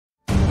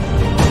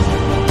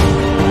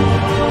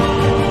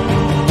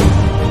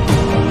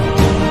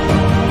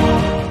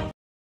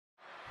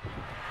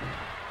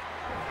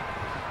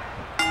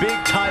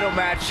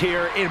match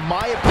here. In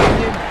my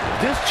opinion,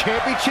 this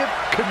championship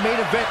could main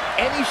event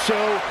any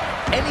show,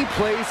 any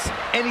place,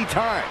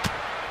 anytime.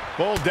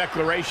 Bold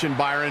declaration,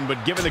 Byron,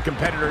 but given the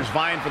competitors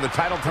vying for the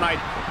title tonight,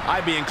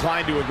 I'd be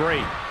inclined to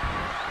agree.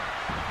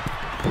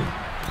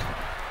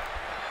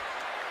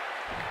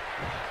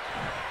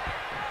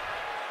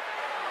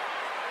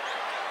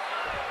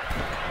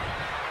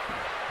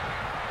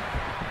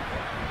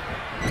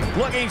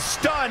 Looking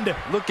stunned.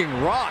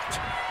 Looking rocked.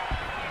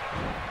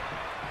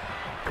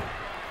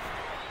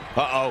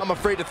 Uh-oh. I'm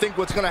afraid to think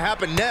what's going to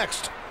happen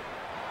next.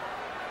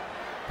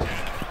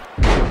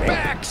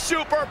 Back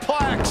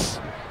superplex.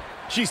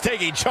 She's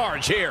taking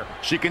charge here.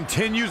 She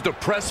continues to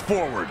press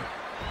forward.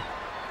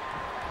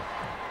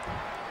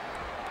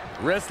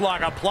 Wrist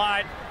lock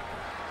applied.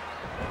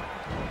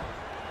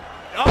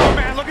 Oh,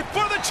 man, looking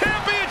for the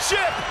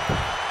championship.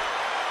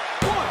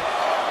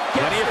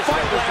 Plenty of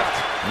fight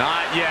left.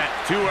 Not yet.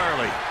 Too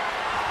early.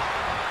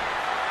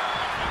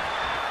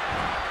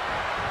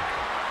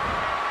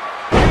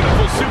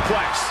 Beautiful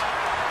suplex.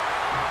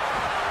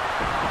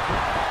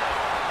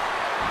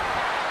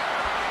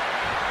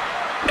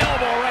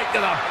 Elbow right to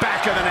the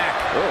back of the neck.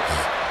 Oof.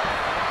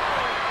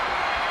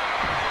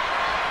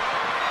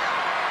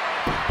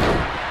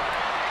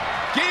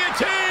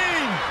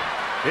 Guillotine!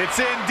 It's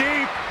in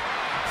deep.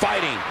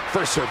 Fighting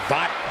for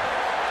survival.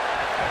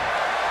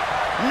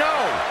 No!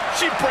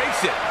 She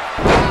breaks it.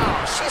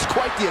 Wow, she's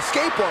quite the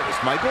escape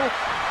artist, Michael.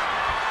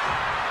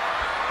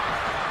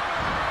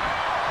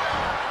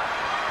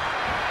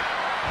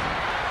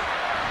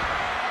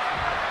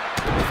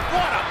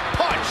 What a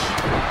punch!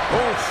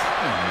 Oof,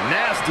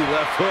 nasty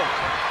left hook.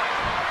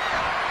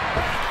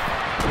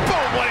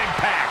 Boom, what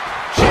impact!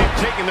 Champ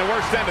taking the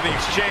worst end of the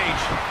exchange.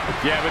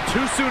 Yeah, but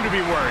too soon to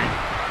be worried.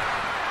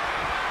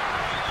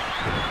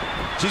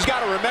 She's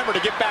got to remember to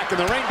get back in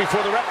the ring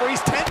before the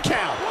referee's 10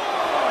 count.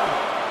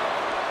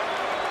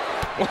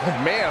 Oh,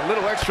 man, a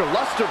little extra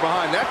luster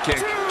behind that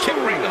kick. Kick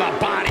right to the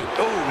body.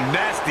 Oh,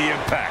 nasty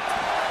impact.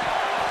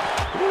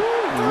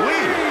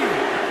 Ooh-wee.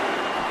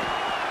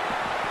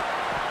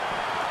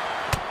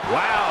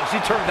 Wow, she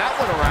turned that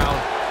one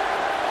around.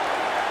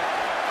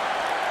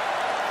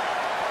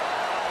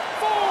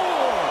 4.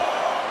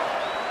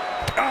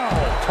 Oh,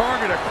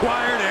 target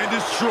acquired and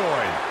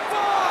destroyed.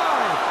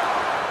 5.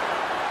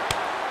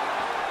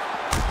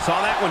 Saw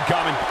that one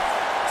coming.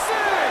 6.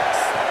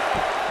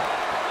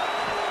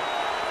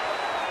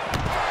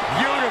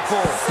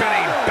 Beautiful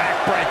spinning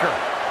backbreaker.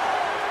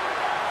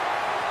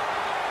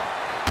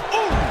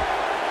 Ooh.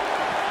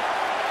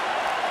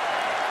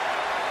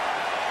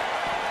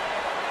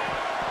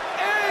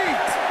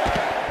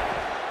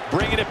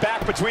 Bringing it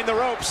back between the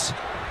ropes.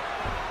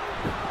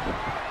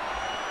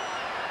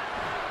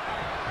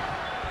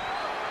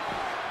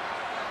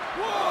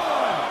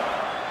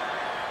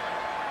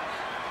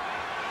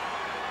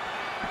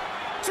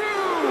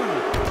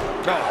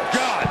 Oh,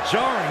 God,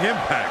 jarring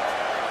impact.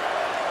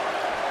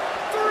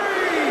 3.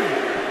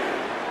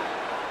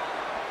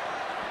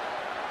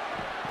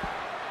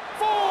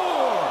 4.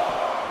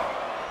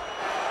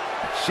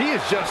 She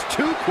is just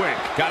too quick.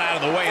 Got out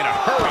of the way in a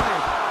hurry.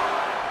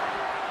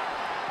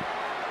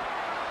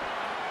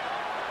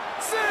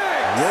 6.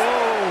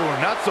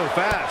 Whoa, not so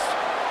fast.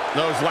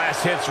 Those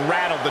last hits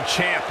rattled the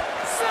champ.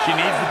 She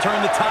needs to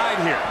turn the tide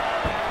here.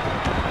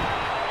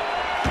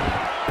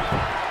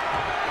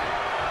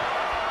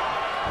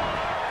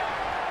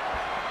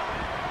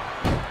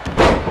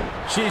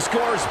 She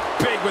scores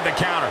big with the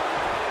counter.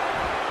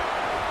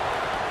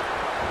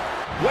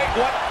 Wait,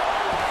 what?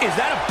 Is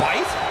that a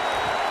bite?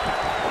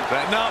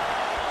 Setting up.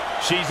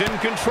 She's in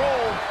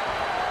control.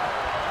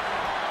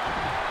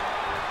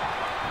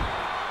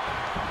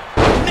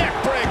 Neck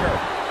breaker.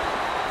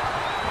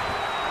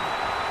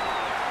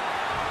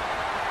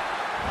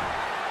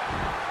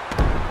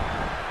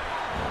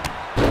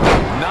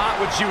 Not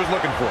what she was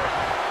looking for.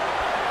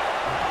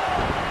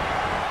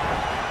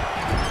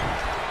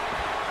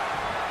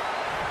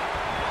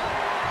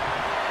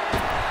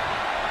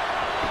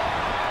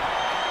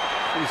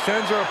 She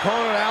sends her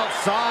opponent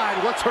outside.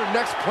 What's her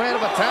next plan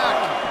of attack?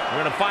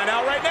 We're going to find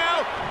out right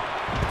now.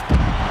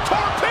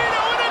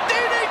 Torpedo and a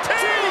DDT!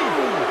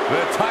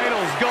 The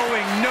title's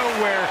going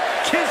nowhere.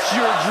 Kiss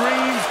your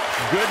dreams.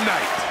 Good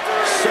night.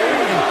 So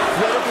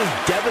incredibly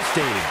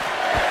devastating.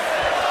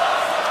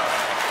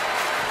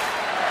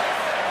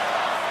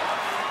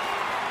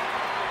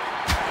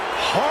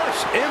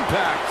 Harsh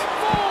impact.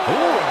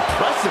 Ooh,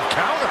 impressive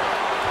counter.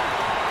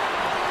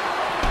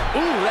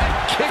 Ooh, that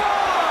kick.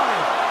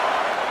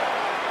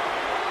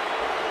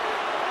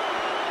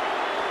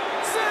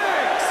 6.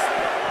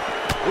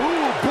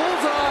 Ooh,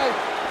 bullseye.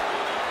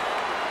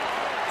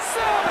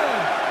 7.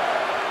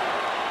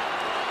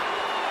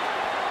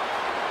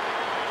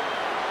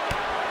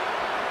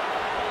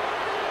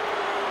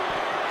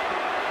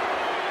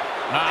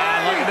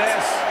 Look at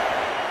this.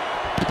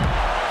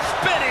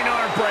 Spinning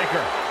arm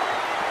breaker.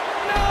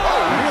 Oh,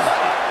 what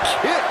a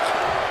kick.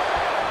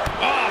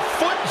 Oh,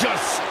 foot just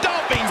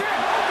stomping.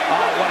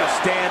 Oh, what a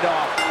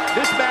standoff.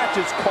 This match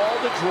is called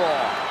a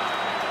draw.